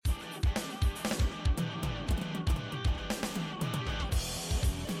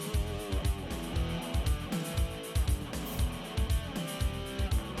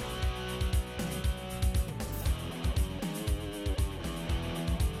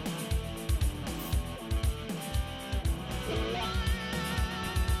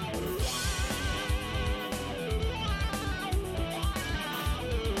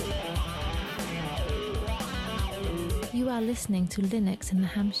are listening to Linux in the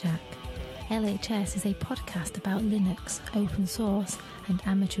Ham Shack. LHS is a podcast about Linux, open source, and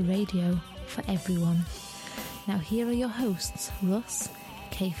amateur radio for everyone. Now here are your hosts, Russ,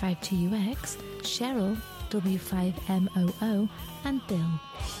 K52UX, Cheryl, W5MOO, and Bill,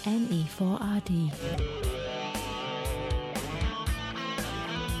 NE4RD.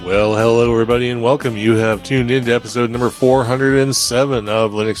 Well, hello everybody and welcome. You have tuned in to episode number 407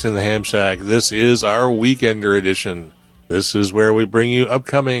 of Linux in the Ham Shack. This is our Weekender edition. This is where we bring you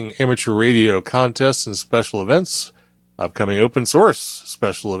upcoming amateur radio contests and special events, upcoming open source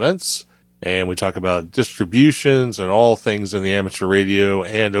special events, and we talk about distributions and all things in the amateur radio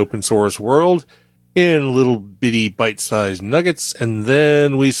and open source world in little bitty bite-sized nuggets, and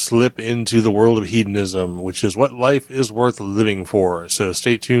then we slip into the world of hedonism, which is what life is worth living for. So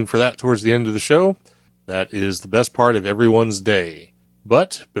stay tuned for that towards the end of the show. That is the best part of everyone's day.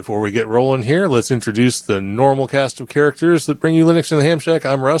 But before we get rolling here, let's introduce the normal cast of characters that bring you Linux in the Ham Shack.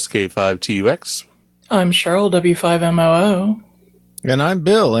 I'm Russ, K5TUX. I'm Cheryl, W5MOO. And I'm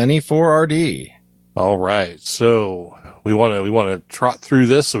Bill, NE4RD. All right, so we want to trot through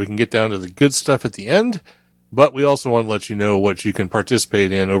this so we can get down to the good stuff at the end, but we also want to let you know what you can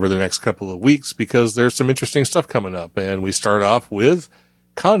participate in over the next couple of weeks because there's some interesting stuff coming up. And we start off with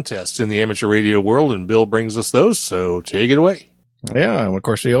contests in the amateur radio world, and Bill brings us those, so take it away. Yeah, and of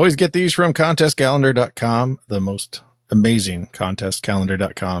course, we always get these from contestcalendar.com, the most amazing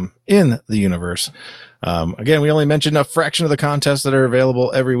contestcalendar.com in the universe. Again, we only mentioned a fraction of the contests that are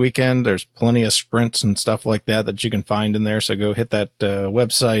available every weekend. There's plenty of sprints and stuff like that you can find in there. So go hit that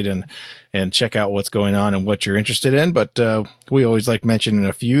website and check out what's going on and what you're interested in. But we always like mentioning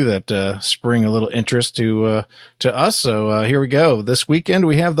a few that spring a little interest to us. So here we go. This weekend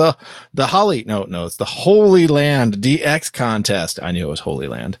we have it's the Holy Land DX contest. I knew it was Holy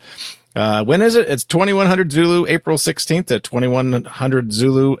Land. When is it? It's 2100 Zulu, April 16th to 2100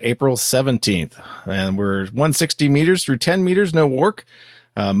 Zulu, April 17th. And we're 160 meters through 10 meters, no work.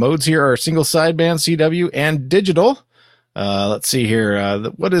 Modes here are single sideband, CW, and digital. Let's see here.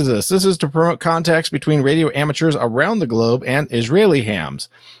 What is this? This is to promote contacts between radio amateurs around the globe and Israeli hams,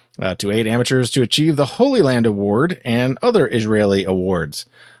 to aid amateurs to achieve the Holy Land Award and other Israeli awards.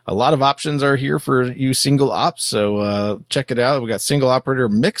 A lot of options are here for you single ops, so check it out. We got single operator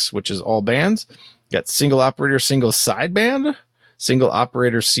mix, which is all bands. Got single operator single sideband, single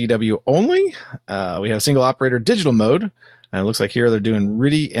operator CW only. We have single operator digital mode. And it looks like here they're doing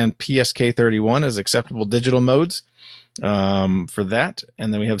RTTY and PSK31 as acceptable digital modes for that.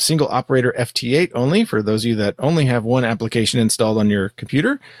 And then we have single operator FT8 only for those of you that only have one application installed on your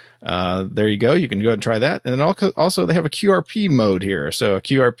computer. There you go. You can go ahead and try that. And then also they have a QRP mode here. So a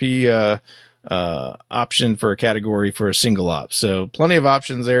QRP option for a category for a single op. So plenty of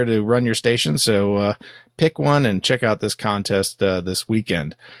options there to run your station. So pick one and check out this contest this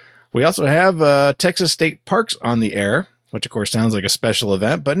weekend. We also have Texas State Parks on the air, which of course sounds like a special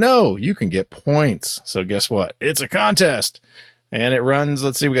event, but no, you can get points. So guess what? It's a contest. And it runs,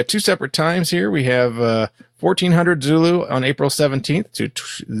 let's see, we got two separate times here. We have 1400 Zulu on April 17th to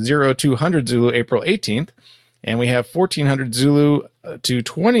 0200 Zulu April 18th. And we have 1400 Zulu to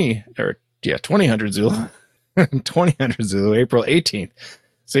 2000 Zulu, 2000 Zulu April 18th.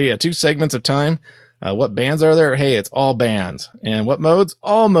 So yeah, two segments of time. What bands are there? Hey, it's all bands. And what modes?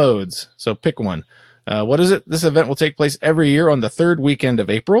 All modes. So pick one. What is it? This event will take place every year on the third weekend of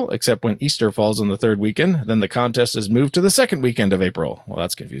April, except when Easter falls on the third weekend. Then the contest is moved to the second weekend of April. Well,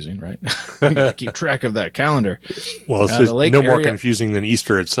 that's confusing, right? You gotta keep track of that calendar. Well, it's no more confusing than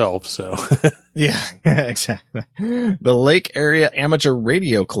Easter itself, so. Yeah, exactly. The Lake Area Amateur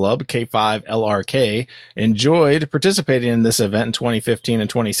Radio Club, K5LRK, enjoyed participating in this event in 2015 and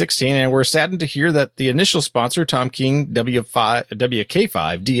 2016, and we're saddened to hear that the initial sponsor, Tom King,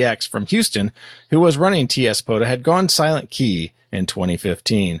 WK5DX from Houston, who was running TS POTA, had gone silent key in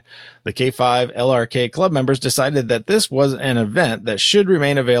 2015. The K5LRK club members decided that this was an event that should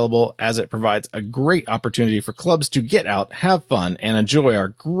remain available as it provides a great opportunity for clubs to get out, have fun, and enjoy our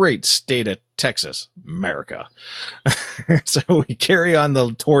great state of Texas, America. So we carry on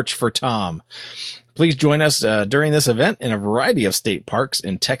the torch for Tom. Please join us during this event in a variety of state parks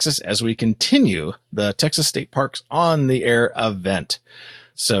in Texas as we continue the Texas State Parks on the Air event.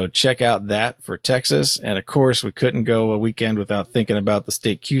 So check out that for Texas. And of course, we couldn't go a weekend without thinking about the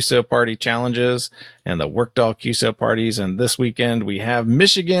state QSO party challenges and the Workdoll QSO parties. And this weekend we have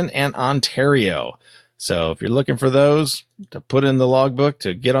Michigan and Ontario. So if you're looking for those to put in the logbook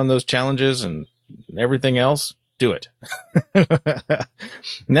to get on those challenges and everything else, do it.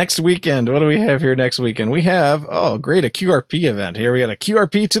 Next weekend, what do we have here next weekend? We have, a QRP event here. We got a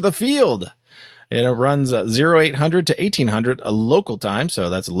QRP to the field. And it runs 0800 to 1800 local time, so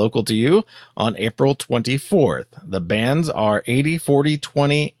that's local to you, on April 24th. The bands are 80, 40,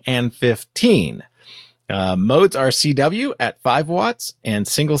 20, and 15. Modes are CW at 5 watts and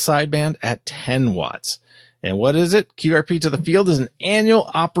single sideband at 10 watts. And what is it? QRP to the Field is an annual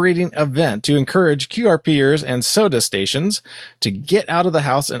operating event to encourage QRPers and soda stations to get out of the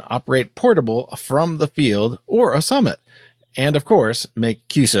house and operate portable from the field or a summit. And of course, make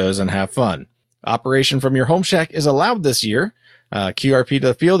QSOs and have fun. Operation from your home shack is allowed this year. QRP to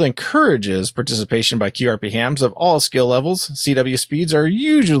the Field encourages participation by QRP hams of all skill levels. CW speeds are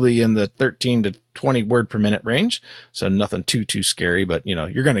usually in the 13 to 20 word per minute range, so nothing too scary, but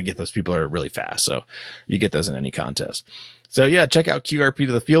you're going to get those people that are really fast, so you get those in any contest. So yeah, check out QRP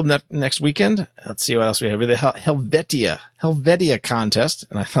to the Field next weekend. Let's see what else we have. The Helvetia contest,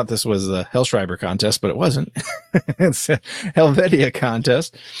 and I thought this was the Hellschreiber contest, but it wasn't. It's a Helvetia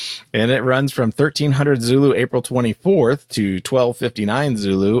contest, and it runs from 1300 Zulu April 24th to 1259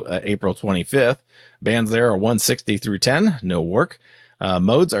 Zulu April 25th. Bands there are 160 through 10, no work.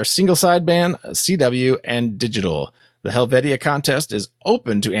 Modes are single sideband, CW, and digital. The Helvetia contest is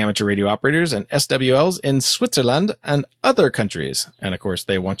open to amateur radio operators and SWLs in Switzerland and other countries. And of course,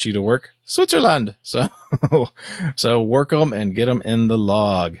 they want you to work Switzerland. So work them and get them in the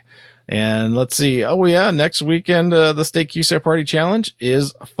log. And let's see. Oh yeah, next weekend, the State QSO Party Challenge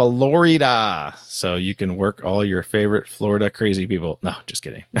is Florida. So you can work all your favorite Florida crazy people. No, just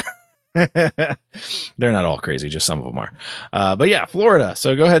kidding. They're not all crazy, just some of them are. But yeah, Florida.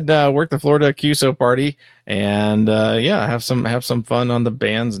 So go ahead and work the Florida QSO party, and have some fun on the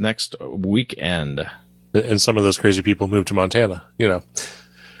bands next weekend. And some of those crazy people moved to Montana. Yeah.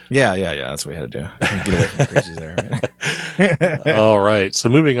 That's what we had to do. Get away from the crazies there. All right. So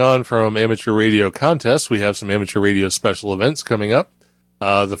moving on from amateur radio contests, we have some amateur radio special events coming up.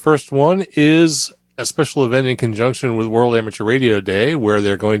 The first one is a special event in conjunction with World Amateur Radio Day, where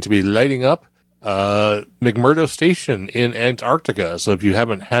they're going to be lighting up McMurdo Station in Antarctica. So if you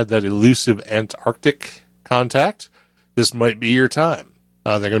haven't had that elusive Antarctic contact, this might be your time.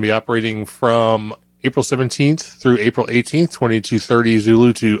 They're going to be operating from April 17th through April 18th, 2230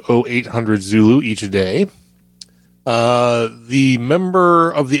 Zulu to 0800 Zulu each day. The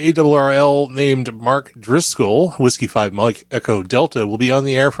member of the ARRL named Mark Driscoll, Whiskey 5 Mike Echo Delta, will be on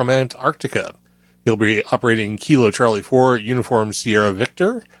the air from Antarctica. He'll be operating Kilo Charlie 4 Uniform Sierra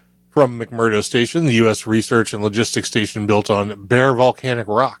Victor from McMurdo Station, the U.S. research and logistics station built on bare volcanic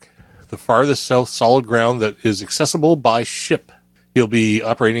rock, the farthest south solid ground that is accessible by ship. He'll be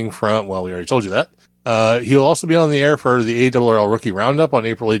operating from, well, we already told you that. He'll also be on the air for the ARRL Rookie Roundup on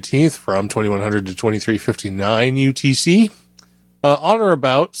April 18th from 2100 to 2359 UTC. On or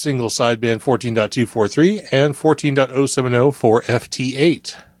about single sideband 14.243 and 14.070 for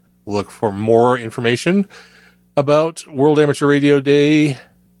FT8. Look for more information about World Amateur Radio Day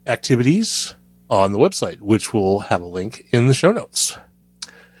activities on the website, which will have a link in the show notes.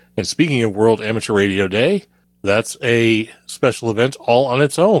 And speaking of World Amateur Radio Day, that's a special event all on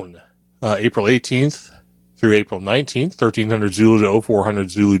its own. April 18th through April 19th, 1300 Zulu to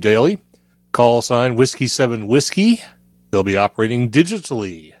 0400 Zulu daily. Call sign Whiskey 7 Whiskey. They'll be operating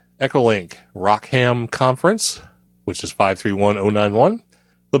digitally. Echolink Rockham Conference, which is 531091.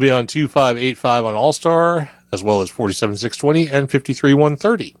 They'll be on 2585 on All-Star, as well as 47620 and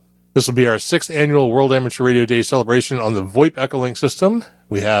 53130. This will be our 6th annual World Amateur Radio Day celebration on the VoIP Echolink system.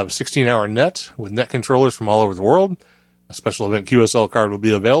 We have 16-hour net with net controllers from all over the world. A special event QSL card will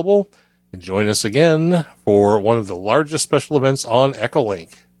be available. And join us again for one of the largest special events on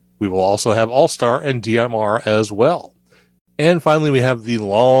Echolink. We will also have All-Star and DMR as well. And finally, we have the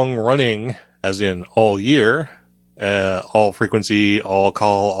long-running, as in all year, all frequency, all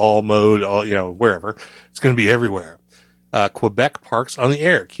call, all mode, all, wherever. It's going to be everywhere. Quebec Parks on the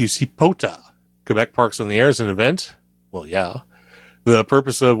Air, QC POTA. Quebec Parks on the Air is an event. Well, yeah. The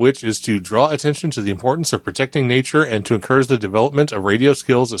purpose of which is to draw attention to the importance of protecting nature and to encourage the development of radio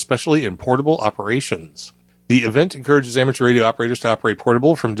skills, especially in portable operations. The event encourages amateur radio operators to operate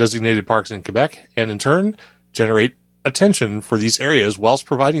portable from designated parks in Quebec and, in turn, generate attention for these areas whilst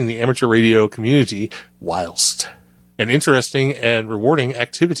providing the amateur radio community an interesting and rewarding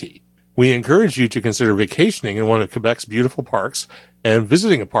activity. We encourage you to consider vacationing in one of Quebec's beautiful parks and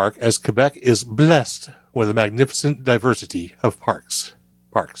visiting a park, as Quebec is blessed with a magnificent diversity of parks.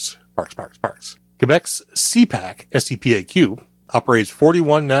 Quebec's CPAC, SCPAQ, operates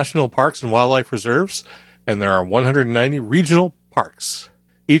 41 national parks and wildlife reserves, and there are 190 regional parks.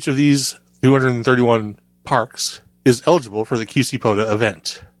 Each of these 231 parks is eligible for the QC POTA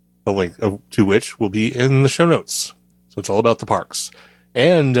event, a link to which will be in the show notes. So it's all about the parks.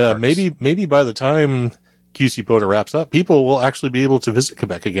 And maybe by the time QC POTA wraps up, people will actually be able to visit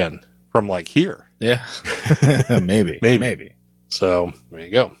Quebec again from like here. Yeah. Maybe. So there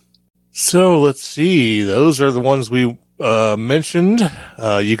you go. So let's see. Those are the ones we mentioned.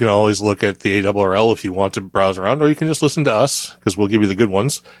 You can always look at the ARRL if you want to browse around, or you can just listen to us because we'll give you the good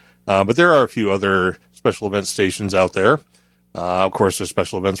ones. But there are a few other special event stations out there. Of course, there's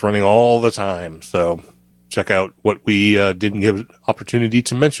special events running all the time. So check out what we didn't give opportunity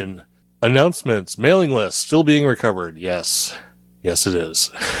to mention. Announcements, mailing lists, still being recovered. Yes, it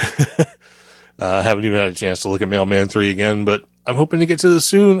is. Haven't even had a chance to look at Mailman 3 again, but I'm hoping to get to this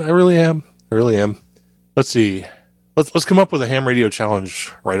soon. I really am. Let's see. Let's come up with a ham radio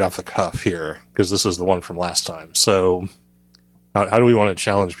challenge right off the cuff here, because this is the one from last time. So how do we want to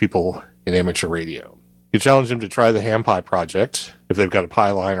challenge people in amateur radio? You challenge them to try the ham pie project if they've got a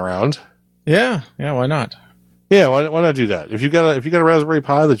pie lying around. Yeah, why not? Yeah, why not do that? If you got a Raspberry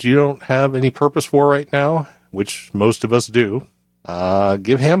Pi that you don't have any purpose for right now, which most of us do,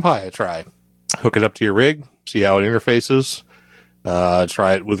 give ham pie a try. Hook it up to your rig, see how it interfaces.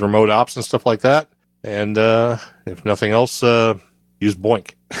 Try it with remote ops and stuff like that. And if nothing else, use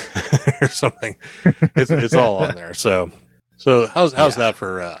Boink or something. It's all on there. So how's that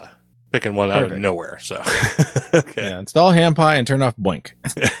for picking one out of nowhere? So okay. Yeah, install ham pie and turn off Boink.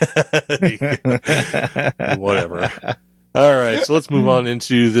 Whatever. All right, so let's move on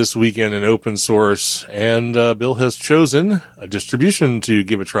into this weekend in open source. And Bill has chosen a distribution to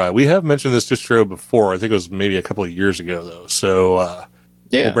give a try. We have mentioned this distro before. I think it was maybe a couple of years ago, though. So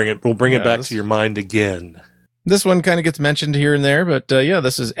we'll bring it back to your mind again. This one kind of gets mentioned here and there, but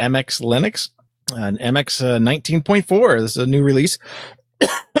this is MX Linux, an MX 19.4. This is a new release.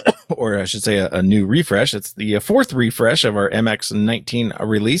 Or I should say a new refresh. It's the fourth refresh of our MX 19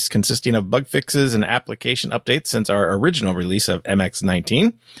 release, consisting of bug fixes and application updates since our original release of MX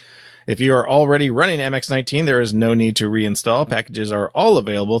 19. If you are already running MX 19, there is no need to reinstall. Packages are all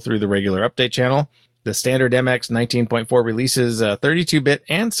available through the regular update channel. The standard MX 19.4 releases 32-bit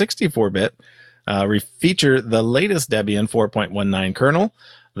and 64-bit, feature the latest Debian 4.19 kernel.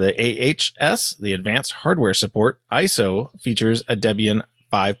 The AHS, the Advanced Hardware Support ISO, features a Debian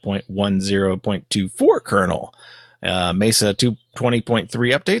 5.10.24 kernel, Mesa 220.3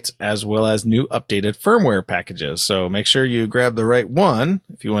 updates, as well as new updated firmware packages. So make sure you grab the right one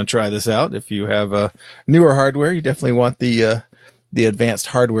if you want to try this out. If you have a newer hardware, you definitely want the Advanced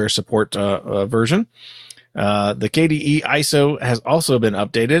Hardware Support version. The KDE ISO has also been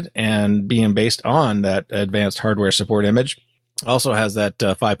updated, and being based on that Advanced Hardware Support image, also has that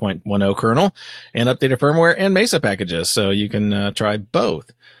 5.10 kernel and updated firmware and Mesa packages, so you can try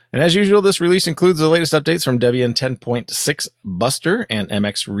both. And as usual, this release includes the latest updates from Debian 10.6 Buster and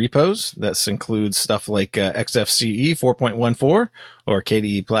MX repos. This includes stuff like XFCE 4.14 or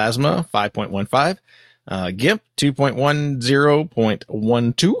KDE Plasma 5.15, GIMP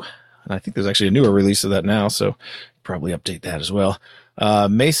 2.10.12. And I think there's actually a newer release of that now, so probably update that as well.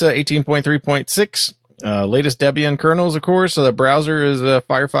 Mesa 18.3.6. Latest Debian kernels, of course. So the browser is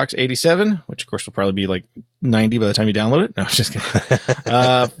Firefox 87, which of course will probably be like 90 by the time you download it. No, I'm just kidding.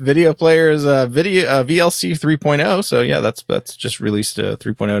 Video player is VLC 3.0. So yeah, that's just released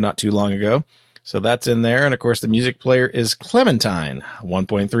 3.0 not too long ago. So that's in there. And of course, the music player is Clementine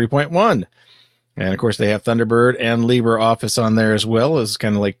 1.3.1. And of course, they have Thunderbird and LibreOffice on there as well as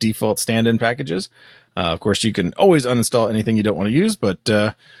kind of like default stand-in packages. Of course, you can always uninstall anything you don't want to use, but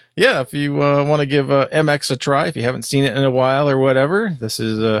yeah, if you want to give MX a try, if you haven't seen it in a while or whatever, this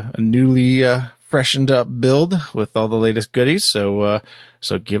is a newly freshened up build with all the latest goodies. So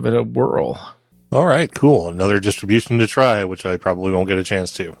give it a whirl. All right, cool. Another distribution to try, which I probably won't get a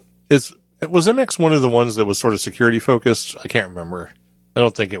chance to. Was MX one of the ones that was sort of security focused? I can't remember. I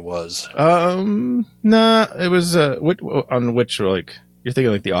don't think it was. Nah, it was on which, like, you're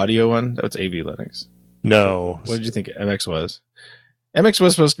thinking like the audio one? That's AV Linux. No. What did you think MX was? MX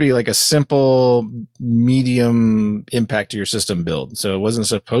was supposed to be like a simple, medium impact to your system build. So it wasn't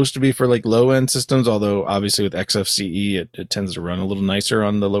supposed to be for like low end systems, although obviously with XFCE, it tends to run a little nicer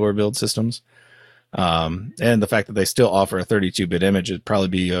on the lower build systems. And the fact that they still offer a 32-bit image would probably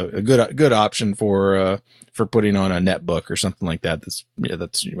be a good option for putting on a netbook or something like that. That's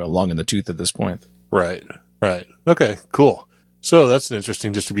long in the tooth at this point. Right. Okay, cool. So that's an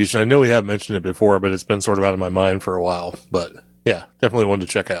interesting distribution. I know we have mentioned it before, but it's been sort of out of my mind for a while, but yeah, definitely one to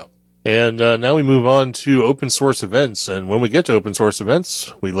check out. And now we move on to open source events. And when we get to open source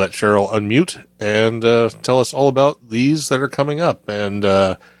events, we let Cheryl unmute and tell us all about these that are coming up.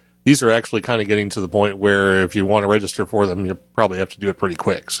 And these are actually kind of getting to the point where if you want to register for them, you probably have to do it pretty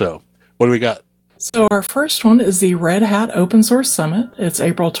quick. So what do we got? So our first one is the Red Hat Open Source Summit. It's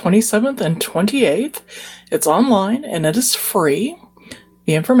April 27th and 28th. It's online and it is free.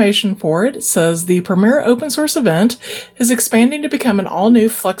 The information for it says the premier open source event is expanding to become an all-new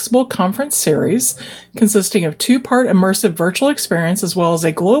flexible conference series consisting of two-part immersive virtual experience as well as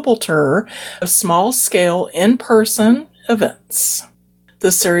a global tour of small-scale in-person events.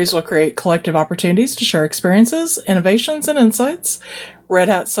 This series will create collective opportunities to share experiences, innovations, and insights. Red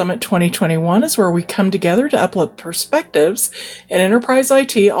Hat Summit 2021 is where we come together to uplift perspectives in enterprise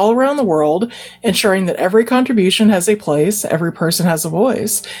IT all around the world, ensuring that every contribution has a place, every person has a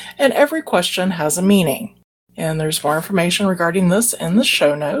voice, and every question has a meaning. And there's more information regarding this in the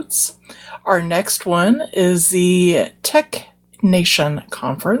show notes. Our next one is the Tech Nation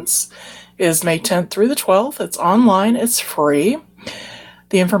Conference. It is May 10th through the 12th. It's online. It's free.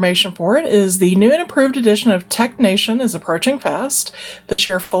 The information for it is the new and improved edition of Tech Nation is approaching fast. This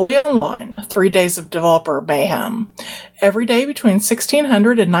year fully online. 3 days of developer mayhem. Every day between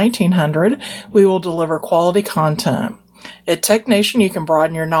 1600 and 1900, we will deliver quality content. At Tech Nation, you can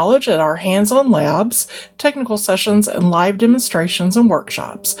broaden your knowledge at our hands-on labs, technical sessions, and live demonstrations and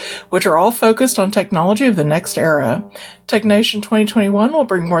workshops, which are all focused on technology of the next era. Tech Nation 2021 will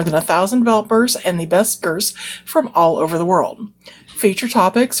bring more than 1,000 developers and the best speakers from all over the world. Feature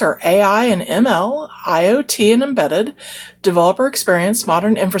topics are AI and ML, IoT and embedded, developer experience,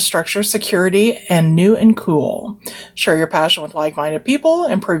 modern infrastructure, security, and new and cool. Share your passion with like-minded people,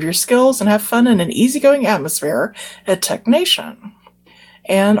 improve your skills, and have fun in an easygoing atmosphere at Tech Nation.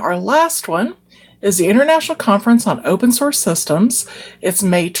 And our last one is the International Conference on Open Source Systems. It's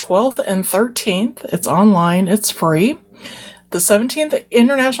May 12th and 13th. It's online. It's free. The 17th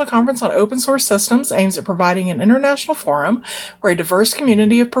International Conference on Open Source Systems aims at providing an international forum where a diverse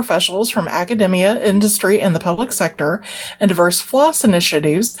community of professionals from academia, industry, and the public sector, and diverse FLOSS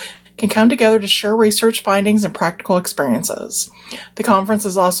initiatives can come together to share research findings and practical experiences. The conference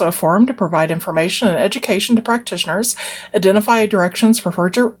is also a forum to provide information and education to practitioners, identify directions for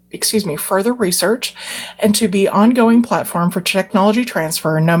further research, and to be an ongoing platform for technology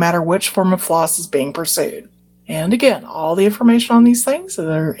transfer no matter which form of FLOSS is being pursued. And again, all the information on these things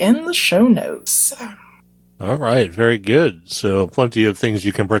are in the show notes. All right, very good. So plenty of things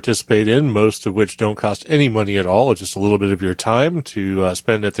you can participate in, most of which don't cost any money at all, just a little bit of your time to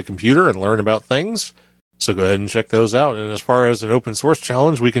spend at the computer and learn about things. So go ahead and check those out. And as far as an open source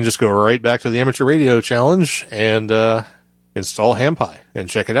challenge, we can just go right back to the Amateur Radio Challenge and install HamPie and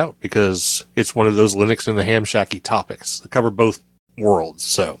check it out because it's one of those Linux in the Ham Shacky topics that cover both worlds.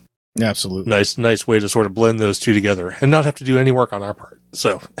 So Absolutely. nice way to sort of blend those two together and not have to do any work on our part.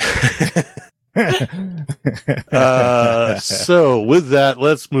 So, so with that,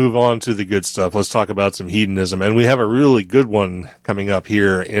 let's move on to the good stuff. Let's talk about some hedonism. And we have a really good one coming up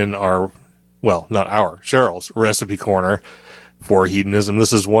here in our, well, not our, Cheryl's recipe corner for hedonism.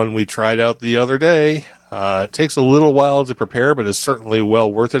 This is one we tried out the other day. It takes a little while to prepare, but it's certainly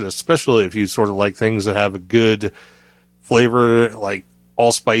well worth it, especially if you sort of like things that have a good flavor, like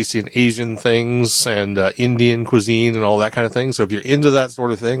all-spicy and Asian things and Indian cuisine and all that kind of thing. So if you're into that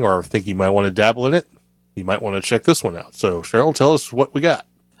sort of thing or think you might want to dabble in it, you might want to check this one out. So Cheryl, tell us what we got.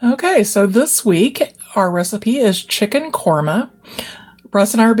 Okay, so this week, our recipe is chicken korma.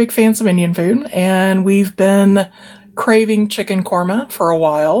 Russ and I are big fans of Indian food, and we've been craving chicken korma for a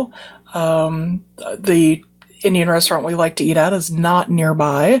while. The Indian restaurant we like to eat at is not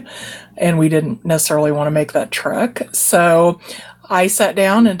nearby, and we didn't necessarily want to make that trek. So I sat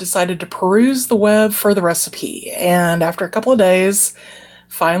down and decided to peruse the web for the recipe. And after a couple of days,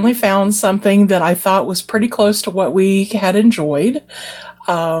 finally found something that I thought was pretty close to what we had enjoyed.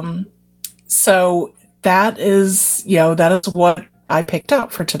 So that is what I picked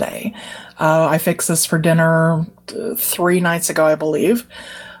up for today. I fixed this for dinner 3 nights ago, I believe.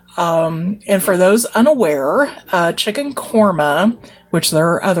 And for those unaware, chicken korma, which there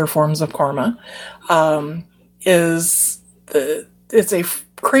are other forms of korma, it's a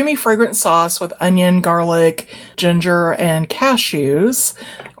creamy, fragrant sauce with onion, garlic, ginger, and cashews.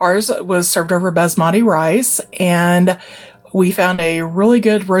 Ours was served over basmati rice, and we found a really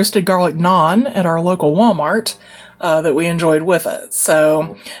good roasted garlic naan at our local Walmart that we enjoyed with it.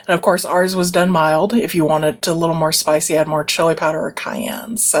 So, and of course, ours was done mild. If you want it a little more spicy, add more chili powder or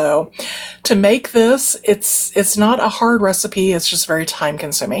cayenne. So to make this, it's not a hard recipe. It's just very time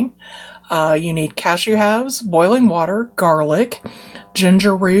consuming. You need cashew halves, boiling water, garlic,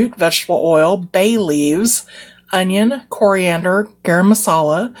 ginger root, vegetable oil, bay leaves, onion, coriander, garam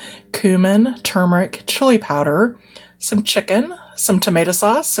masala, cumin, turmeric, chili powder, some chicken, some tomato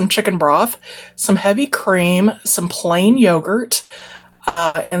sauce, some chicken broth, some heavy cream, some plain yogurt,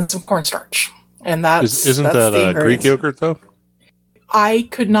 and some cornstarch. And Isn't that's that the Greek ingredients. yogurt, though? I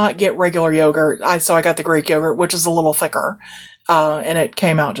could not get regular yogurt, so I got the Greek yogurt, which is a little thicker, and it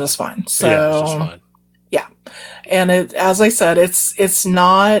came out just fine. So Yeah, it's just fine. yeah, and as I said, it's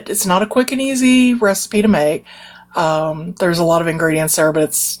not a quick and easy recipe to make. There's a lot of ingredients there, but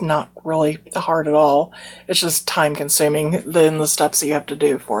it's not really hard at all. It's just time consuming in the steps that you have to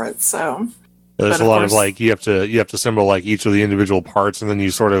do for it. So There's but a lot of course, you have to assemble like each of the individual parts, and then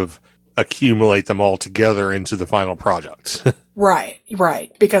you sort of accumulate them all together into the final product. right,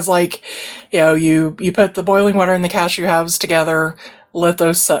 because you put the boiling water and the cashew halves together, let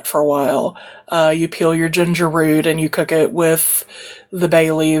those set for a while. You peel your ginger root and you cook it with the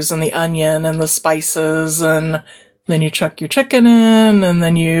bay leaves and the onion and the spices, and then you chuck your chicken in, and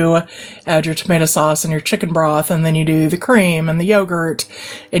then you add your tomato sauce and your chicken broth, and then you do the cream and the yogurt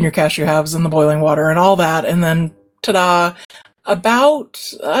and your cashew halves and the boiling water and all that, and then ta-da!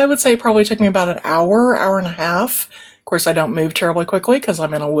 I would say probably took me about an hour and a half. Of course, I don't move terribly quickly because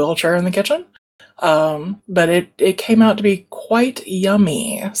I'm in a wheelchair in the kitchen. But it came out to be quite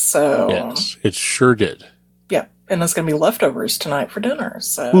yummy. So yes, it sure did. Yep, and it's going to be leftovers tonight for dinner.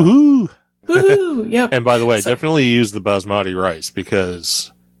 So Woohoo! Woohoo! Yep. And by the way, definitely use the basmati rice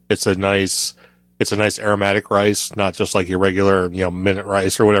because it's a nice aromatic rice, not just like your regular minute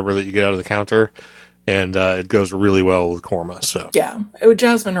rice or whatever that you get out of the counter. And it goes really well with korma. So yeah,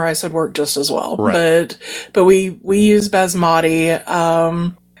 jasmine rice would work just as well. Right. But we use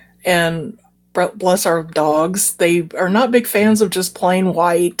basmati, and bless our dogs, they are not big fans of just plain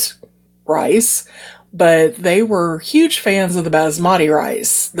white rice, but they were huge fans of the basmati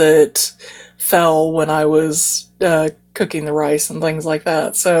rice that fell when I was cooking the rice and things like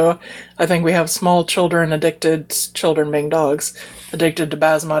that. So I think we have small children being dogs, addicted to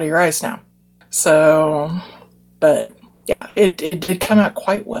basmati rice now. So, but yeah, it did come out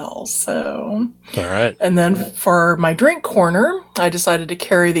quite well. So, all right. And then for my drink corner, I decided to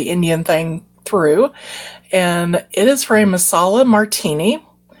carry the Indian thing through, and it is for a masala martini,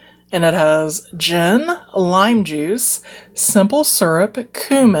 and it has gin, lime juice, simple syrup,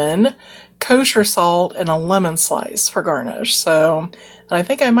 cumin, kosher salt, and a lemon slice for garnish. So, and I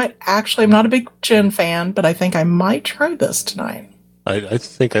think I'm not a big gin fan, but I think I might try this tonight. I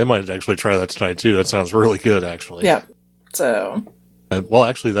think I might actually try that tonight too. That sounds really good, actually. Yeah. So. Well,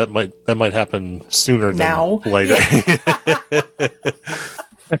 actually, that might happen sooner than later.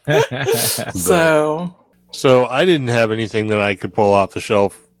 Yeah. So I didn't have anything that I could pull off the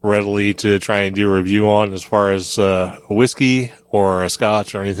shelf readily to try and do a review on as far as a whiskey or a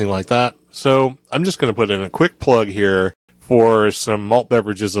scotch or anything like that. So I'm just going to put in a quick plug here for some malt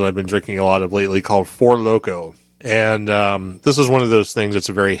beverages that I've been drinking a lot of lately called Four Loko. And this is one of those things that's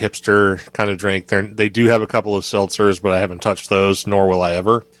a very hipster kind of drink. They do have a couple of seltzers, but I haven't touched those, nor will I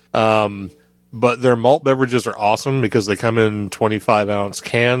ever. But their malt beverages are awesome because they come in 25-ounce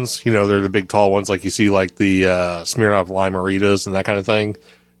cans. They're the big, tall ones like you see like the Smirnoff Lime-A-Ritas and that kind of thing.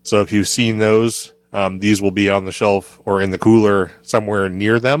 So if you've seen those, these will be on the shelf or in the cooler somewhere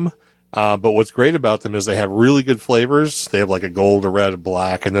near them. But what's great about them is they have really good flavors. They have like a gold, a red, a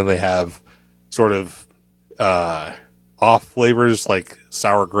black, and then they have sort of off flavors like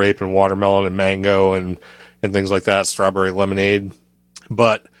sour grape and watermelon and mango and things like that, strawberry lemonade.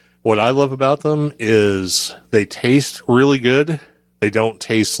 But what I love about them is they taste really good. They don't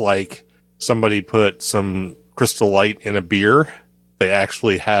taste like somebody put some Crystal Light in a beer. They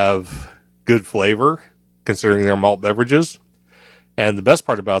actually have good flavor considering they're malt beverages. And the best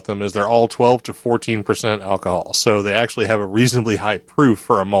part about them is they're all 12 to 14% alcohol. So they actually have a reasonably high proof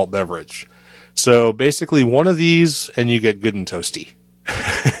for a malt beverage. So basically one of these and you get good and toasty.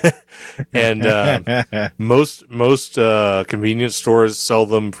 And most convenience stores sell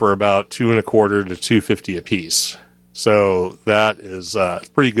them for about $2.25 to $2.50 a piece. So that is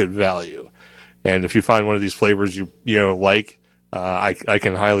pretty good value. And if you find one of these flavors you like, I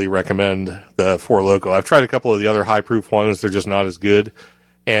can highly recommend the Four Loko. I've tried a couple of the other high proof ones; they're just not as good.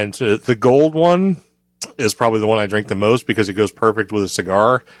 And the gold one is probably the one I drink the most because it goes perfect with a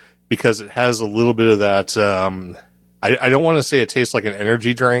cigar. Because it has a little bit of that, I don't want to say it tastes like an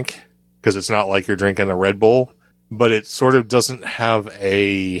energy drink, because it's not like you're drinking a Red Bull, but it sort of doesn't have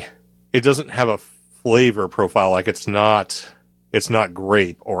a flavor profile, like it's not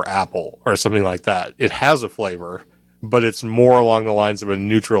grape or apple or something like that. It has a flavor, but it's more along the lines of a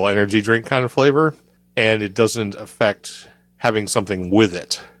neutral energy drink kind of flavor, and it doesn't affect having something with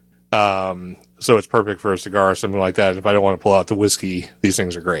it. So it's perfect for a cigar or something like that. If I don't want to pull out the whiskey, these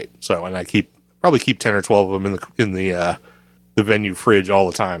things are great. So, and I probably keep 10 or 12 of them in the venue fridge all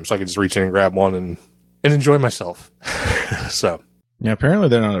the time. So I can just reach in and grab one and enjoy myself. So. Yeah, apparently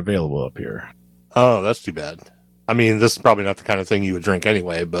they're not available up here. Oh, that's too bad. I mean, this is probably not the kind of thing you would drink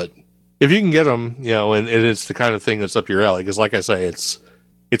anyway, but if you can get them, and it's the kind of thing that's up your alley, because like I say, it's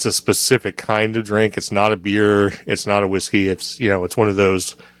a specific kind of drink. It's not a beer. It's not a whiskey. It's, it's one of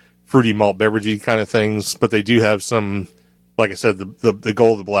those fruity malt beveragey kind of things, but they do have some, like I said, the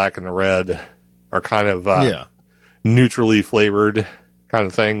gold, the black, and the red are kind of neutrally flavored kind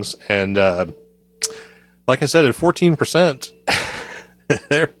of things. And like I said, at 14%,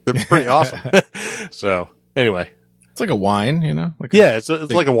 they're pretty awesome. So anyway, it's like a wine, it's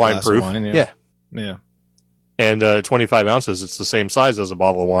like a wine proof. Wine, yeah. And 25 ounces, it's the same size as a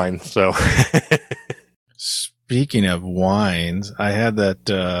bottle of wine. So speaking of wines, I had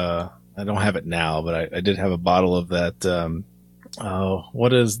that, I don't have it now, but I did have a bottle of that.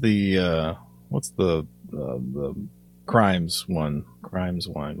 What's the crimes one? Crimes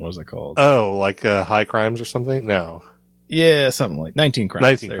wine. What is it called? Oh, like High Crimes or something? No. Yeah, something like 19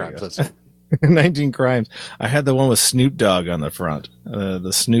 Crimes. 19 Crimes. That's it. 19 Crimes. I had the one with Snoop Dogg on the front.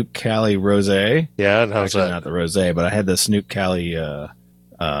 The Snoop Cali Rosé. Yeah, and how's Actually, that? not the Rosé, but I had the Snoop Cali,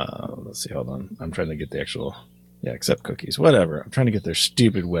 let's see, hold on. I'm trying to get the actual, accept cookies. Whatever. I'm trying to get their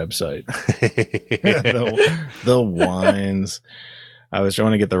stupid website. the wines. I was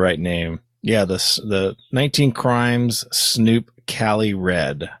trying to get the right name. Yeah, the 19 Crimes Snoop Cali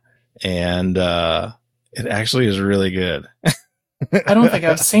Red. And it actually is really good. I don't think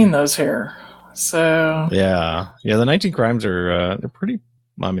I've seen those here. So yeah, the 19 Crimes are they're pretty.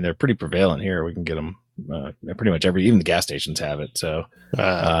 I mean, they're pretty prevalent here. We can get them pretty much even the gas stations have it. So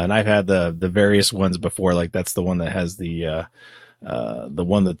and I've had the various ones before. Like that's the one that has the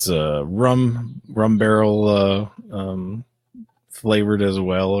one that's rum barrel flavored as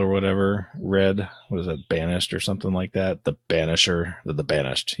well or whatever. Red, what is that? Banished or something like that. The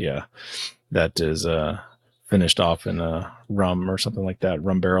Banished. Yeah, that is finished off in rum or something like that.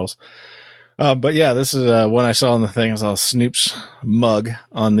 Rum barrels. But yeah, this is one I saw on the thing. I saw Snoop's mug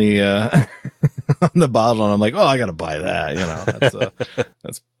on the on the bottle, and I'm like, oh, I got to buy that.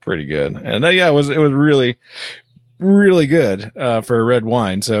 That's pretty good. And it was really, really good for a red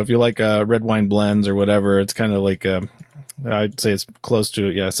wine. So if you like red wine blends or whatever, it's kind of like I'd say it's close to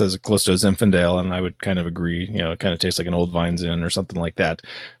it says close to a Zinfandel, and I would kind of agree. It kind of tastes like an Old Vines Inn or something like that.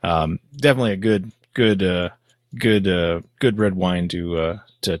 Definitely a good red wine to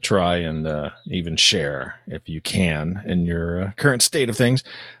try and even share if you can in your current state of things.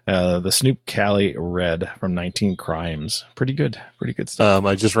 The Snoop Cali Red from 19 Crimes, pretty good stuff.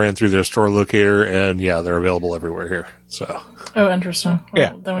 I just ran through their store locator, and they're available everywhere here. So interesting.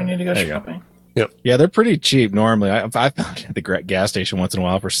 Well, then we need to go shopping. Yep. Yeah, they're pretty cheap normally. I found at the gas station once in a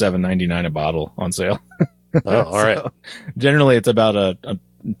while for $7.99 a bottle on sale. Oh, all right. Generally, it's about a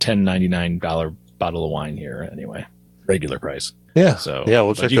 $10.99 bottle of wine here anyway, regular price. Yeah. So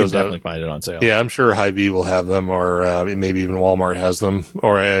we'll check those out. Definitely find it on sale. Yeah, I'm sure Hy-Vee will have them, or maybe even Walmart has them,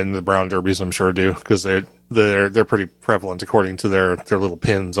 and the Brown Derbies I'm sure do, because they're pretty prevalent according to their little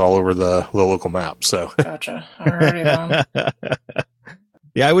pins all over the local map. So gotcha. Alrighty then.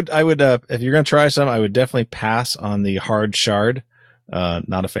 Yeah, I would if you're gonna try some, I would definitely pass on the hard Chard.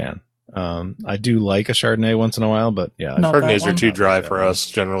 Not a fan. I do like a Chardonnay once in a while, but Chardonnays are too dry for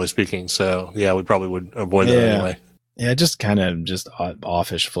us, generally speaking. So we probably would avoid that anyway. Yeah, just kind of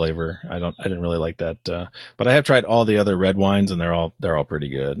offish flavor. I didn't really like that. But I have tried all the other red wines, and they're all pretty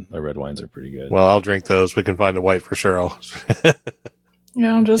good. The red wines are pretty good. Well, I'll drink those. We can find a white for Cheryl.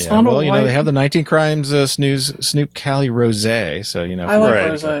 I'm just found a white. They have the 19 Crimes Snoop Cali Rosé. So I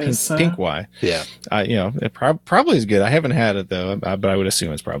like rosés, pink wine. Yeah, it probably is good. I haven't had it though, but I would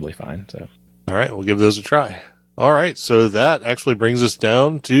assume it's probably fine. So all right, we'll give those a try. All right, so that actually brings us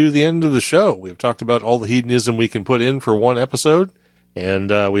down to the end of the show. We've talked about all the hedonism we can put in for one episode, and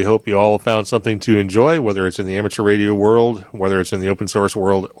we hope you all found something to enjoy, whether it's in the amateur radio world, whether it's in the open source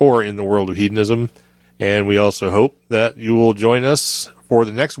world, or in the world of hedonism. And we also hope that you will join us for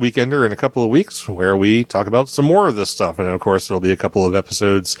the next Weekender in a couple of weeks, where we talk about some more of this stuff. And of course, there'll be a couple of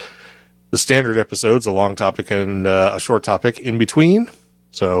episodes, the standard episodes, a long topic and a short topic in between.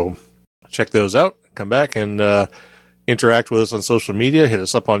 So check those out. Come back and interact with us on social media. Hit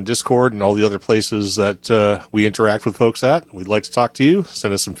us up on Discord and all the other places that we interact with folks at. We'd like to talk to you.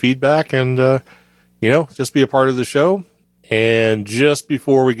 Send us some feedback and, just be a part of the show. And just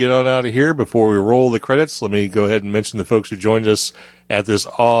before we get on out of here, before we roll the credits, let me go ahead and mention the folks who joined us at this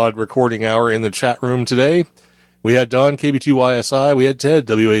odd recording hour in the chat room today. We had Don, KB2YSI, we had Ted,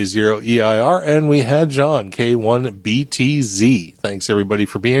 WA0EIR, and we had John, K1BTZ. Thanks, everybody,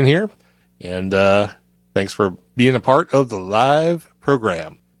 for being here. And thanks for being a part of the live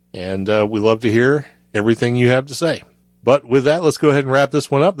program. And we love to hear everything you have to say. But with that, let's go ahead and wrap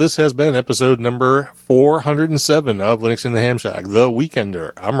this one up. This has been episode number 407 of Linux in the Ham Shack, The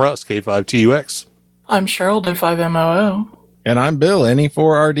Weekender. I'm Russ, K5TUX. I'm Cheryl, D5MOO. And I'm Bill,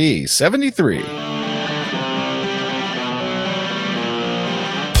 NE4RD 73.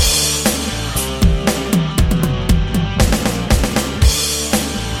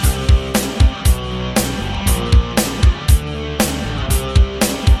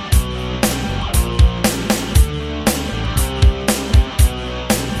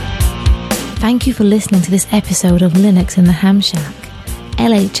 Thank you for listening to this episode of Linux in the Ham Shack.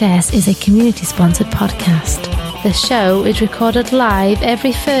 LHS is a community-sponsored podcast. The show is recorded live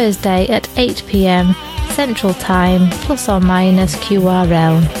every Thursday at 8 p.m. Central Time, ±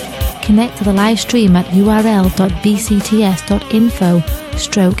 QRL. Connect to the live stream at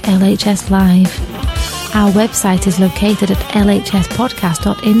url.bcts.info/LHS Live. Our website is located at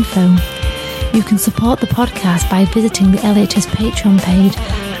lhspodcast.info. You can support the podcast by visiting the LHS Patreon page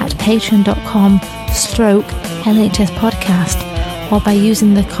at patreon.com/LHS Podcast or by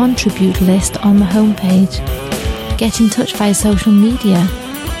using the contribute list on the homepage. Get in touch via social media.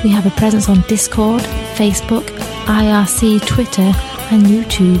 We have a presence on Discord, Facebook, IRC, Twitter and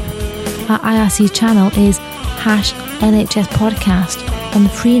YouTube. Our IRC channel is #LHS Podcast on the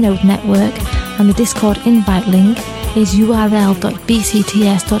Freenode network, and the Discord invite link is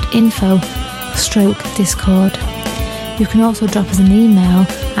url.bcts.info/Discord. You can also drop us an email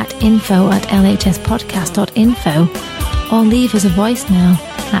at info@lhspodcast.info or leave us a voicemail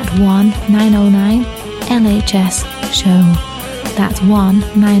at 1-909-LHS-SHOW. That's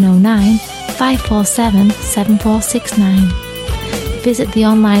 1-909-547-7469. Visit the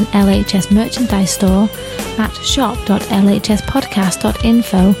online LHS merchandise store at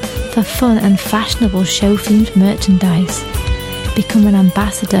shop.lhspodcast.info for fun and fashionable show-themed merchandise. Become an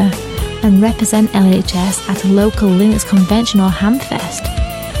ambassador and represent LHS at a local Linux convention or Hamfest.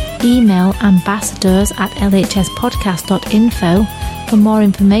 Email ambassadors@lhspodcast.info for more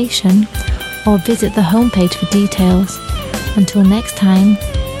information or visit the homepage for details. Until next time,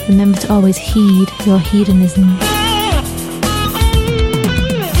 remember to always heed your hedonism.